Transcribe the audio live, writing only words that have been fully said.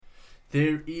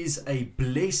There is a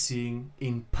blessing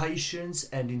in patience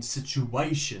and in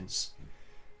situations.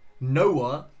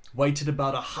 Noah waited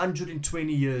about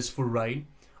 120 years for rain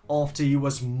after he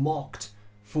was mocked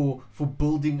for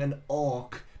building an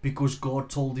ark because God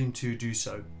told him to do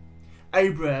so.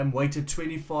 Abraham waited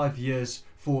 25 years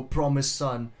for a promised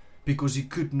son because he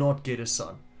could not get a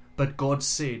son. But God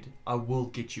said, I will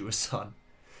get you a son.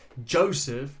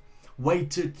 Joseph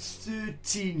waited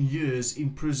 13 years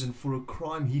in prison for a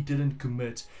crime he didn't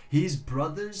commit. His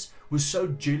brothers were so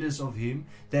jealous of him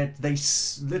that they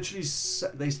literally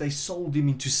they sold him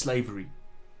into slavery.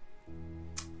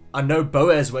 I know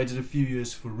Boaz waited a few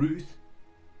years for Ruth.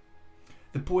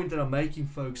 The point that I'm making,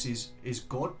 folks, is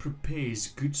God prepares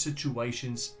good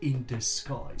situations in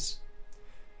disguise.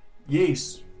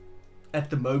 Yes, at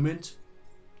the moment,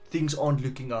 things aren't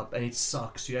looking up and it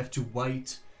sucks. You have to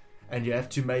wait, and you have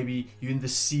to, maybe you're in the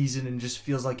season and it just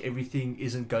feels like everything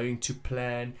isn't going to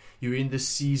plan. You're in the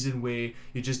season where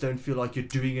you just don't feel like you're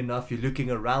doing enough. You're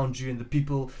looking around you and the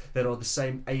people that are the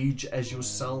same age as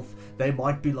yourself, they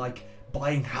might be like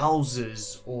buying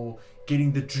houses or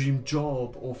getting the dream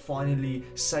job or finally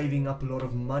saving up a lot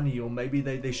of money, or maybe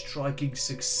they're striking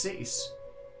success.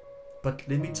 But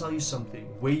let me tell you something,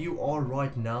 where you are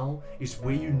right now is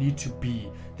where you need to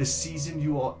be. The season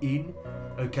you are in,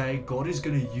 okay, God is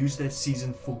going to use that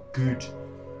season for good.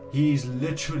 He is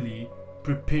literally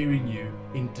preparing you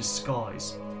in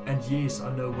disguise. And yes,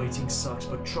 I know waiting sucks,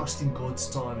 but trust in God's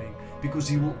timing, because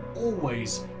He will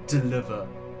always deliver.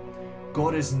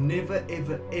 God has never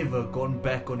ever gone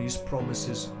back on His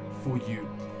promises for you.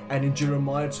 And in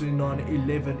Jeremiah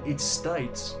 29:11 it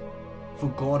states, for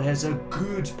God has a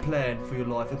good plan for your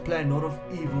life, a plan not of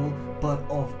evil but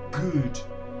of good.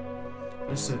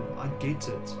 Listen, I get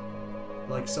it.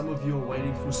 Like, some of you are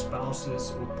waiting for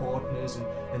spouses or partners,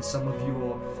 and some of you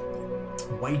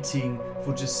are waiting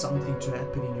for just something to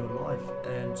happen in your life,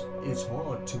 and it's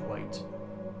hard to wait.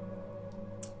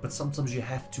 But sometimes you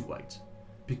have to wait,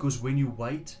 because when you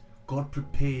wait, God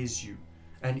prepares you,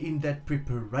 and in that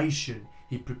preparation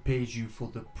He prepares you for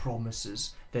the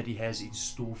promises that He has in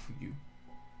store for you.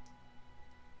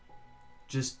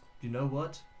 Just, you know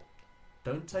what?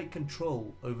 Don't take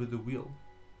control over the wheel.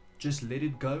 Just let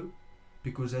it go,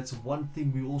 because that's one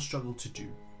thing we all struggle to do.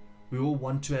 We all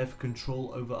want to have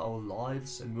control over our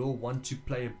lives, and we all want to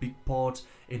play a big part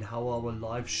in how our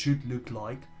lives should look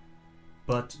like.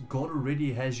 But God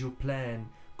already has your plan.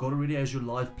 God already has your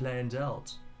life planned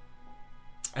out.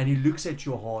 And He looks at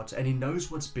your heart and He knows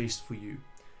what's best for you.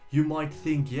 You might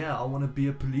think, yeah, I want to be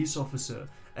a police officer,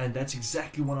 and that's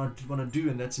exactly what I want to do,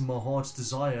 and that's in my heart's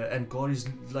desire. And God is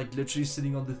like literally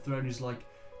sitting on the throne. He's like,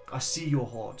 I see your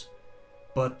heart,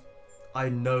 but I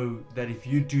know that if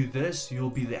you do this, you'll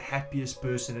be the happiest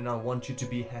person, and I want you to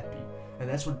be happy. And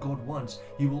that's what God wants.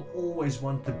 He will always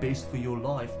want the best for your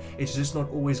life. It's just not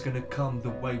always going to come the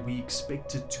way we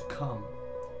expect it to come.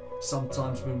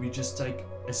 Sometimes when we just take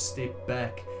a step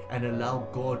back and allow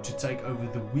God to take over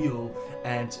the wheel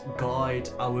and guide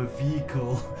our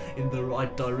vehicle in the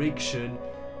right direction,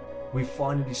 we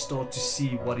finally start to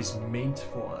see what is meant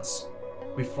for us.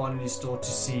 We finally start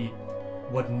to see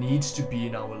what needs to be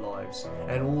in our lives,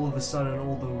 and all of a sudden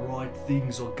all the right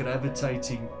things are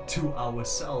gravitating to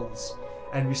ourselves,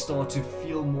 and we start to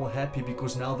feel more happy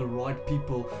because now the right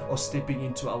people are stepping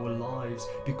into our lives,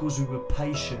 because we were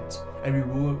patient. And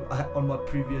we were, on my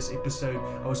previous episode,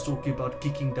 I was talking about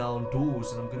kicking down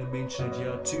doors, and I'm going to mention it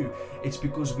here too. It's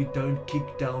because we don't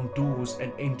kick down doors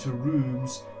and enter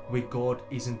rooms where God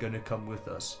isn't going to come with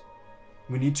us.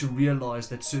 We need to realize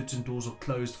that certain doors are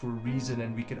closed for a reason,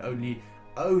 and we can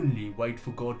only wait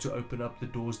for God to open up the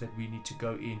doors that we need to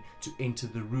go in to enter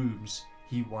the rooms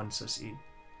He wants us in.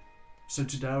 So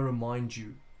today I remind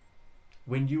you,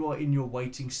 when you are in your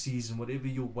waiting season, whatever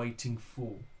you're waiting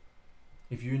for,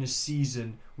 if you're in a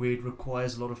season where it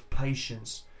requires a lot of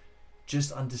patience,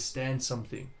 just understand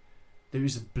something. There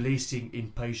is a blessing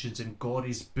in patience, and God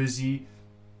is busy.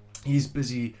 He's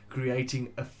busy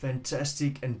creating a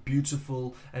fantastic and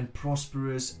beautiful and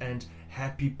prosperous and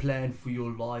happy plan for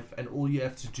your life, and all you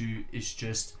have to do is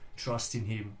just trust in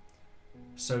Him.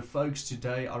 So folks,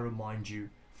 today I remind you,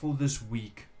 for this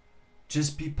week,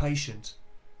 just be patient.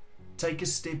 Take a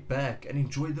step back and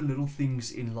enjoy the little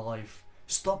things in life.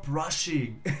 Stop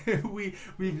rushing. We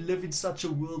live in such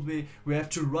a world where we have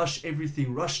to rush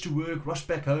everything. Rush to work, rush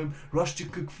back home, rush to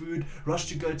cook food, rush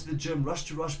to go to the gym, rush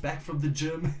back from the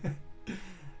gym.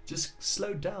 Just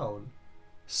slow down.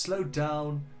 Slow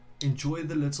down. Enjoy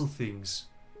the little things.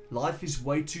 Life is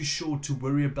way too short to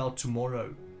worry about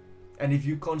tomorrow. And if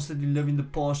you constantly live in the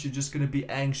past, you're just going to be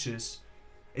anxious.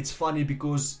 It's funny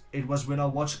because it was when I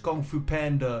watched Kung Fu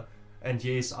Panda And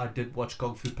yes, I did watch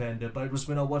Kung Fu Panda, but it was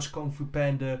when I watched Kung Fu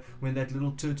Panda when that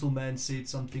little turtle man said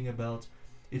something about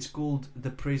it's called the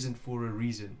present for a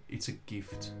reason. It's a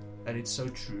gift. And it's so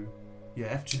true. You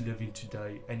have to live in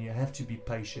today, and you have to be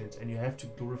patient, and you have to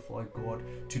glorify God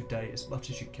today as much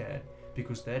as you can,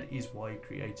 because that is why He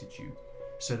created you,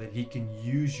 so that He can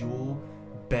use your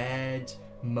bad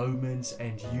moments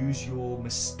and use your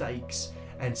mistakes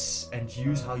and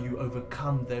use how you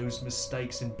overcome those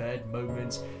mistakes and bad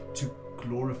moments to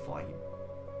glorify Him.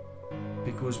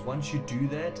 Because once you do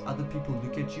that, other people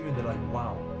look at you and they're like,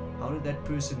 wow, how did that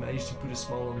person manage to put a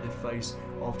smile on their face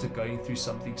after going through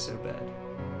something so bad?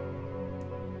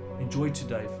 Enjoy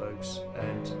today, folks,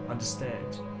 and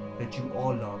understand that you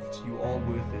are loved, you are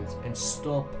worth it, and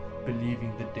stop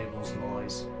believing the devil's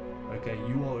lies. Okay,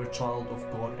 you are a child of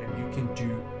God and you can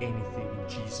do anything in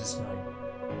Jesus' name.